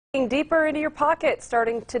Deeper into your pocket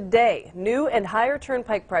starting today. New and higher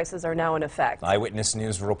turnpike prices are now in effect. Eyewitness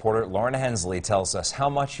News reporter Laura Hensley tells us how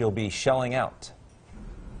much you'll be shelling out.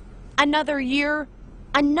 Another year,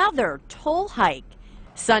 another toll hike.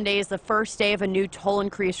 Sunday is the first day of a new toll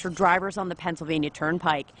increase for drivers on the Pennsylvania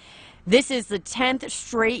Turnpike. This is the 10th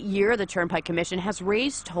straight year the Turnpike Commission has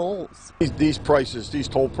raised tolls. These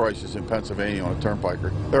toll prices in Pennsylvania on a turnpike,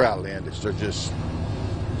 they're outlandish. They're just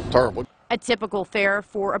terrible. A typical fare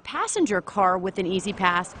for a passenger car with an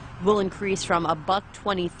E-ZPass will increase from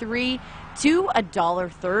 $1.23 to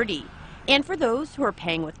 $1.30. And for those who are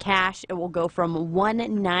paying with cash, it will go from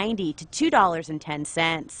 $1.90 to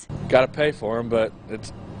 $2.10. Got to pay for them, but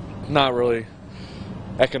it's not really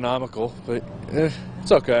economical, but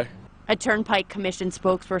it's okay. A Turnpike Commission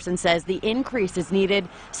spokesperson says the increase is needed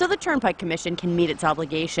so the Turnpike Commission can meet its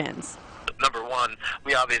obligations. Number one,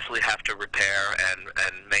 we obviously have to repair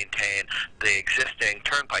and maintain the existing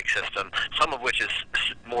turnpike system, some of which is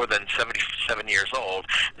more than 77 years old.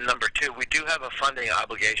 Number two, we do have a funding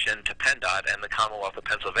obligation to PennDOT and the Commonwealth of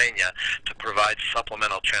Pennsylvania to provide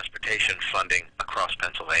supplemental transportation funding across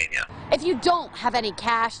Pennsylvania. If you don't have any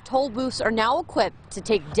cash, toll booths are now equipped to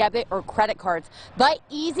take debit or credit cards. But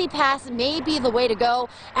E-ZPass may be the way to go,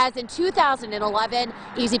 as in 2011,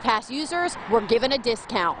 E-ZPass users were given a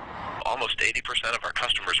discount. Almost 80% of our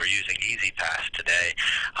customers are using E-ZPass today,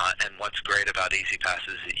 and what's great about E-ZPass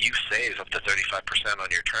is that you save up to 35% on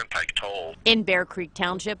your turnpike toll. In Bear Creek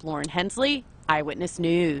Township, Lauren Hensley, Eyewitness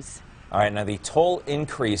News. All right, now the toll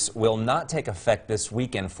increase will not take effect this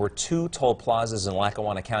weekend for two toll plazas in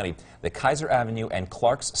Lackawanna County. The Kaiser Avenue and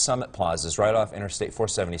Clark's Summit plazas right off Interstate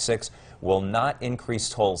 476 will not increase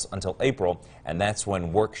tolls until April, and that's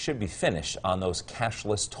when work should be finished on those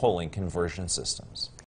cashless tolling conversion systems.